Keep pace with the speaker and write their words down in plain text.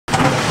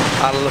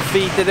out of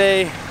Lafitte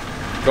today.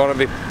 Gonna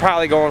be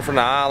probably going from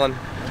the island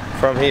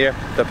from here,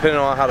 depending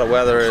on how the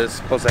weather is.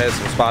 Supposed to have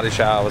some spotty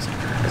showers.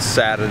 It's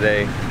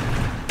Saturday.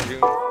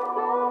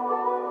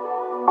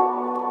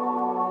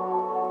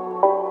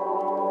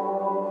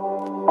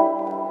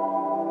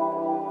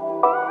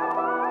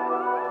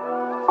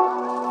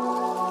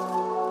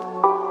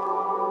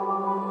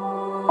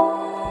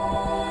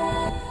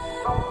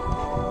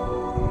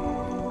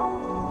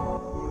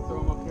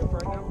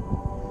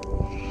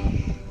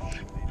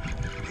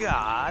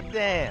 God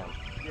damn.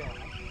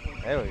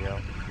 There we go.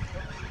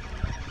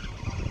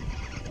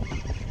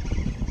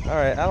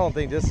 Alright, I don't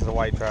think this is a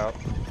white trout.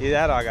 Either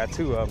that or I got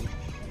two of them.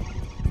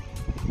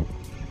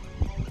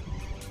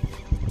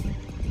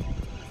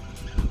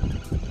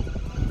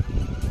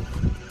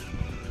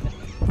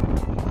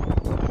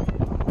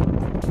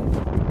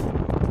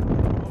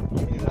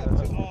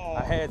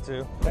 I had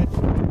to.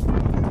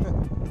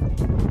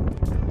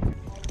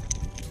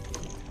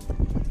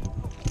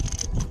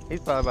 He's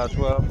probably about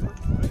 12.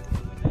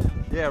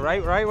 Yeah,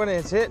 right when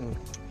it's hitting.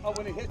 Oh,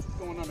 when it hits, it's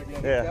going on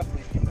again. Yeah.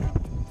 Definitely.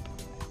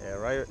 Yeah,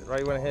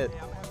 right when it hit.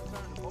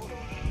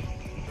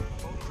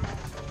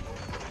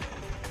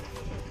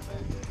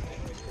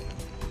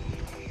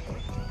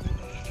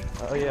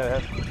 Oh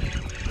yeah.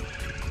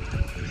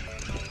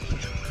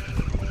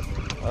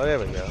 Oh, there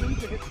we go.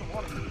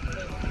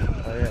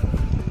 Oh yeah.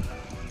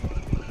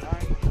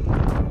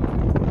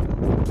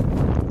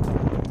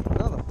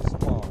 Another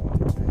small one.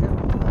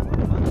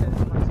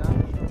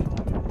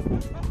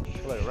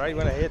 Look, right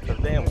when it hit the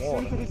damn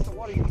water.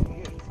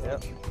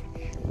 Yep.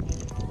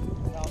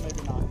 No,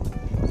 maybe not.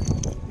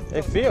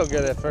 They feel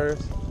good at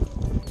first.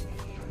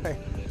 Hey,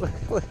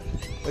 look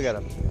at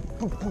them.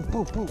 Boom, boom,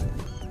 boom, boom.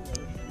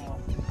 No,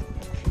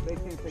 they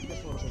can't take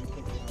this little bit and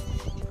take it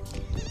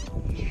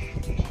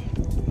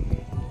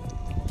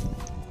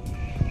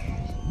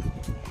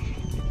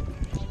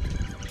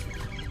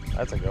out.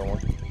 That's a good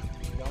one.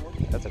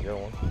 That's a good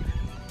one.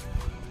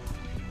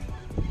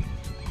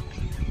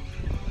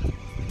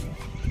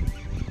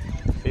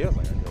 Feels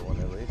like a good one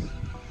at least.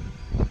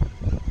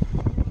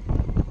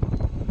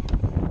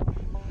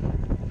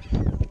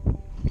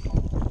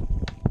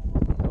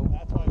 Nope.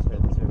 That's why it's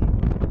Hit two.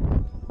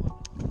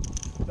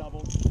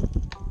 double.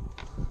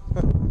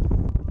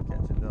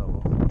 Catch a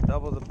double.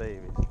 Double the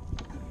babies.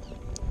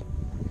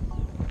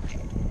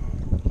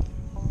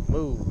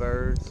 Move,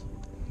 birds.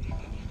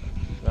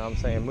 Now I'm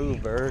saying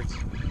move, birds.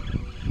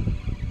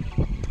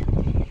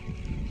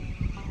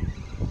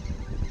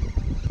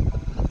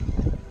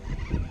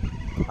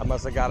 I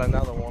must have got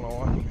another one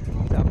on.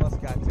 I must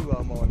have got two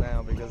of them on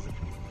now because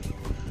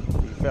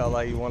you felt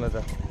like you wanted to.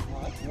 No,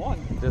 that's one.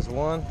 Just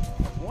one?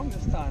 That's one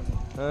this time.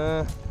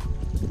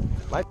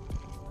 Might.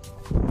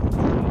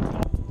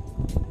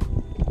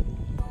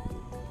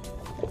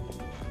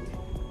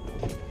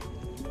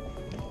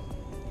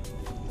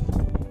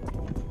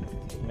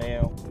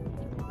 Male.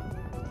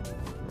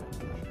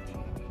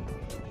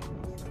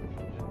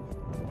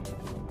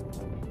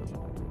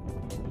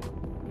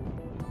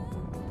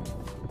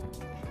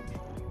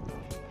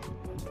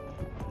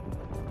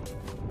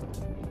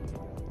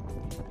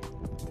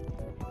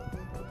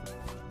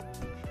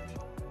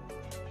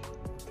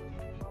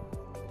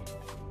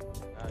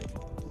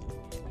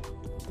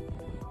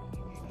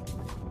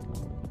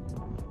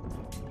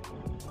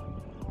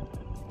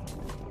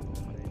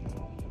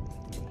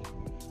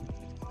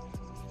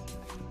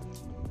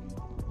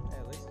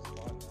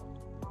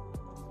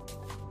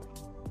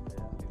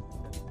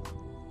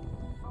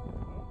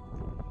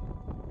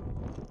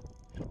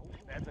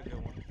 That's a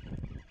good one.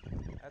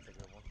 That's a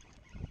good one.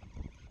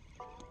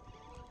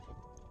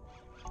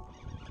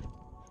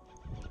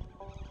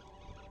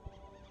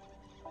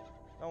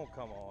 Don't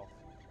come off.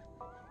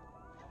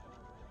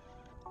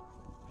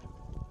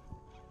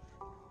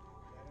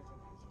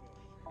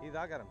 Either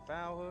I got him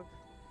foul hooked.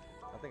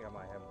 I think I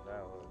might have him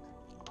foul hooked.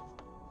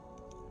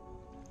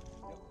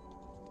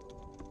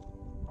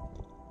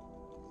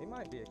 He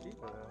might be a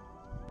keeper though.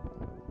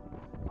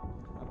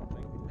 I don't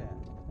think he's that.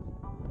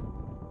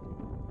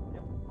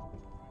 Yep.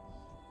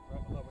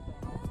 Right below it.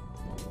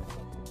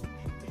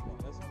 This one?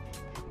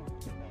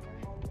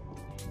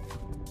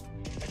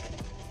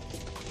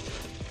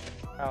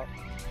 Out.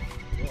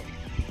 Good.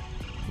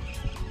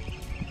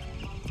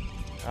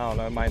 I don't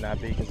know, it might not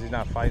be because he's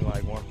not fighting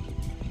like one.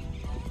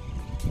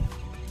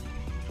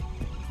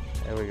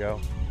 There we go.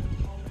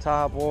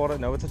 Top water.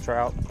 No, it's a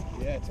trout.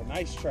 Yeah, it's a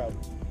nice trout.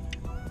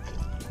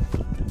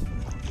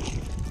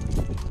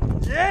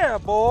 Yeah,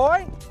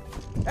 boy.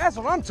 That's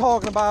what I'm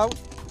talking about.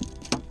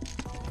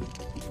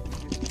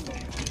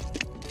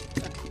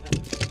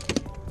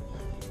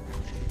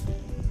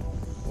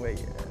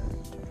 Wait.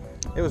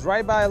 It was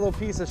right by a little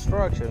piece of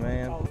structure,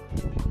 man.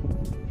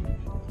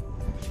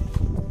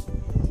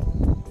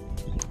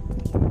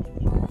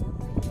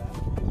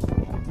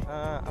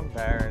 I'm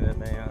bearing it,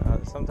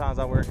 man. Sometimes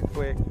I work it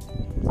quick.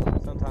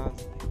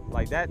 Sometimes,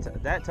 like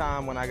that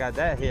time when I got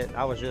that hit,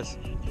 I was just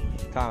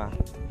kind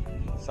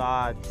of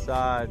side.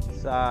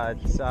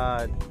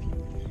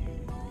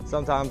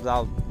 Sometimes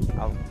I'll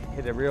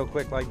hit it real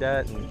quick like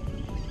that, and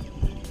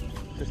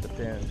Just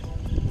depends.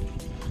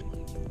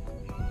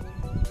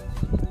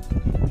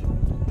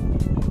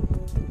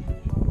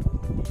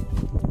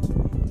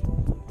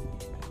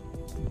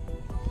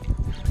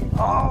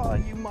 Oh,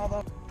 you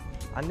mother!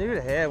 I knew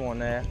they had one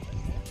there.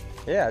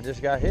 Yeah, I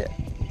just got hit.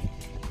 Get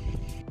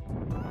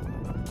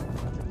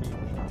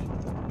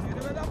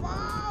him in the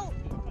boat!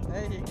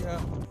 There you go.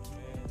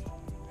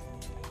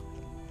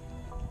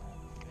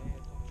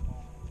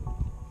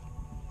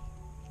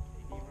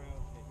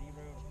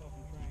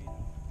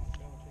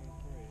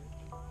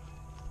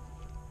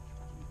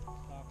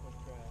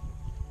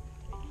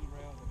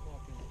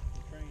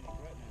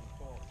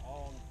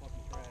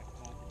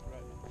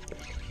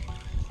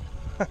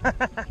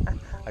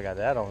 I got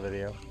that on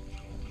video.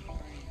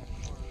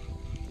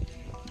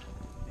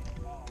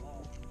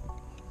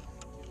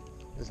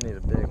 Just need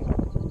a big one.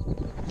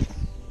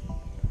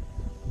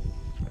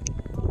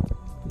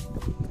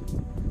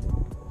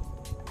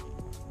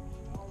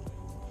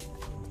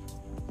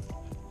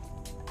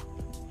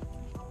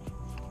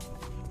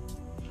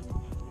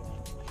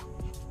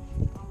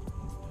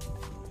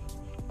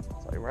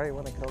 It's like right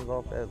when it comes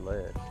off that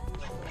ledge.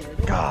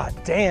 God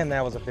damn,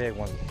 that was a big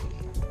one.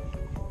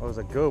 That was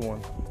a good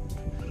one.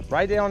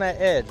 Right there on that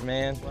edge,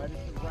 man.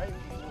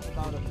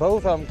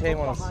 Both of them came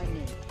on us.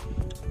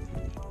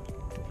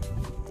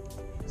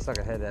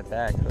 Sucker had that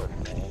back hook,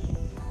 man.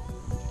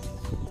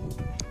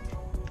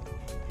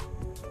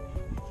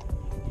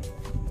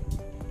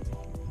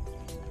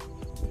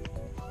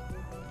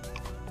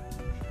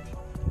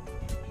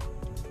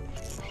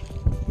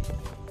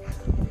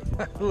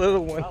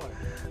 Little one.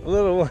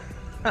 Little one.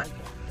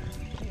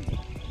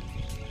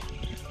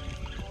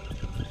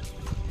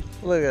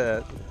 Look at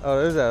that. Oh,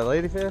 there's a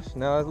ladyfish?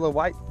 No, it's a little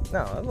white.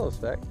 No, that's a little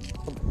speck.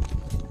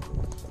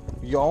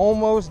 You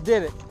almost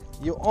did it.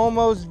 You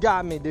almost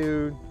got me,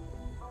 dude.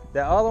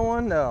 That other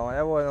one? No,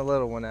 that wasn't a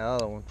little one, that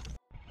other one.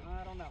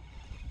 I don't know.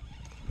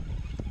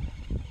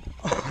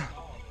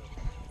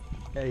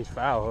 Yeah, he's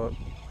foul hooked.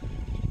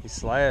 He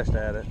slashed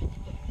at it.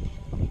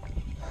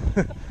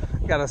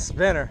 Got a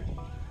spinner.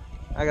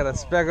 I got a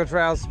speckled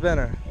trout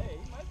spinner. Hey,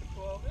 he might be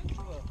 12 inches.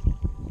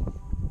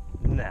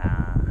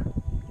 Nah.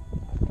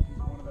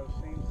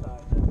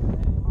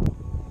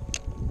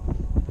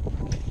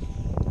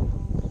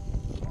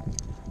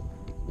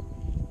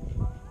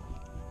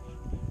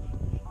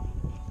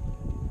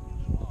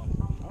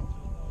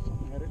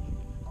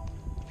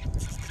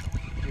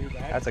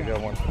 That's a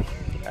good one.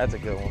 That's a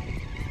good one.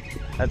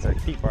 That's a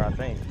keeper, I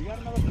think. You got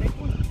another big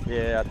one?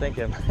 Yeah, I think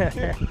in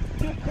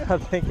I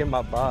think in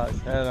my box.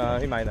 I don't know,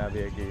 he might not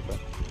be a keeper.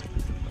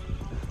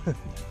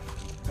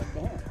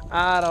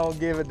 I don't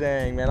give a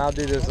dang, man. I'll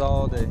do this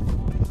all day.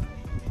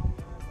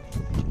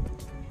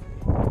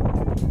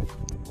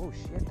 Oh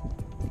shit.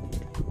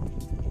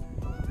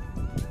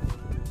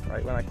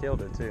 Right when I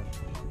killed it too.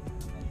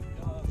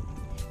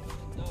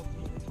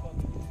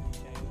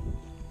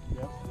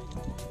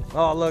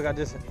 Oh look, I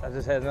just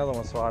had another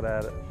one swat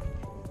at it.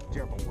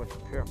 Careful with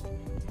it, careful.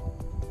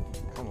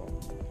 Come on.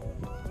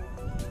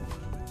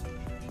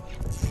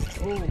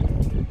 Ooh.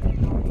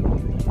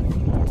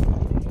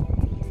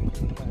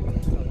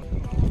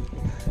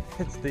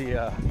 It's the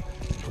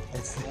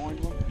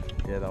orange one?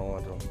 Yeah, the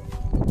orange one.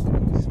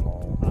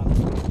 Small.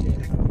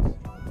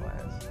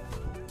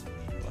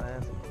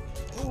 Glass.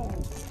 Ooh.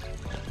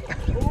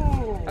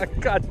 Ooh. I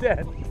got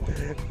that.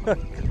 I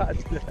got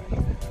that.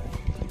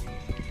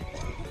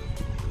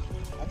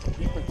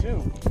 Keeper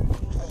too.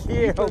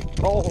 Yeah,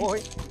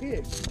 boy.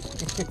 Big.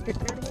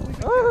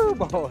 Oh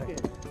boy.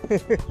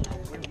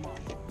 Where's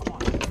mine? Come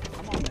on.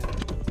 Come on now.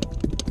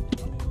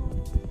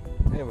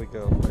 There we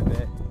go, right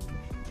there.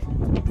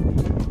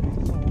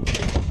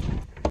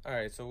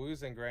 Alright, so we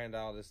was in Grand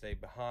Isle this day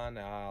behind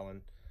the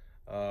island.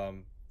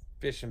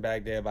 Fishing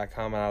back there by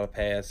Common Island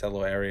Pass, that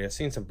little area.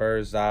 Seen some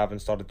birds dive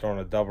and started throwing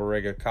a double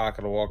rigger, cock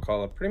of the walk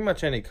color, pretty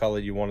much any color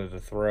you wanted to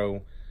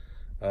throw.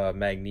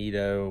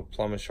 Magneto,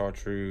 plummet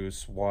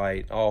chartreuse,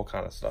 white, all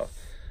kind of stuff.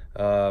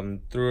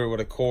 Threw it with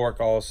a cork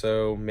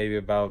also, maybe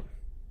about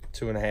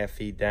 2.5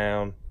 feet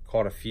down.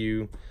 Caught a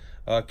few.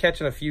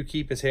 Catching a few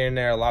keepers here and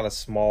there, a lot of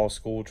small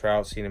school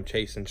trout, seen them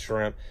chasing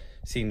shrimp,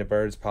 seen the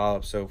birds pile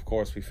up, so of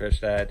course we fish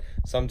that.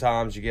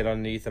 Sometimes you get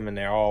underneath them and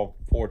they're all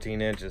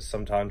 14 inches.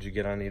 Sometimes you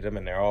get underneath them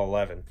and they're all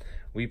 11.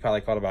 We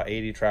probably caught about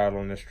 80 trout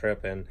on this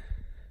trip and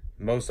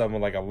most of them were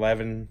like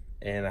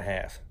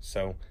 11.5.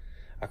 So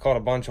I caught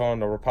a bunch on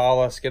the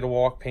Rapala, skitter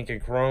walk, pink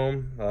and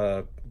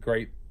chrome,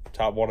 great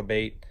top water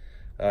bait.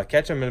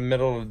 Catch them in the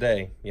middle of the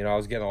day. You know, I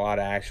was getting a lot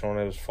of action on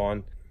it. It was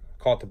fun.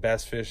 Caught the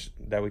best fish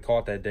that we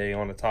caught that day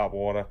on the top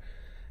water.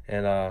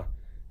 And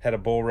had a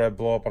bull red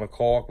blow up on a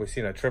cork. We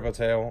seen a triple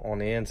tail on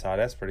the inside.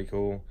 That's pretty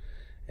cool.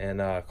 And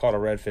caught a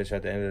redfish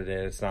at the end of the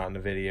day. It's not in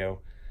the video.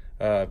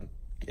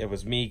 It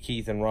was me,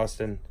 Keith, and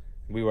Rustin.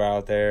 We were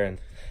out there. And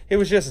it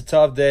was just a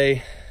tough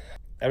day.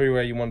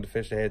 Everywhere you wanted to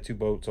fish, they had 2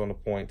 boats on the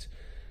points.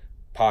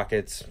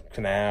 Pockets,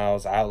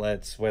 canals,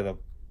 outlets, where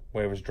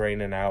it was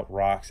draining out,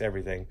 rocks,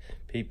 everything.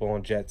 People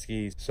on jet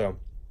skis. So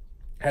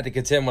had to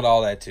contend with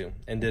all that too.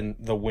 And then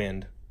the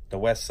wind. The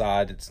west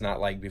side, it's not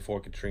like before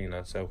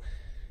Katrina. So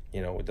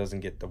you know, it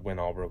doesn't get the wind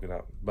all broken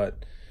up.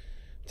 But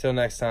till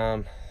next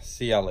time,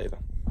 see y'all later.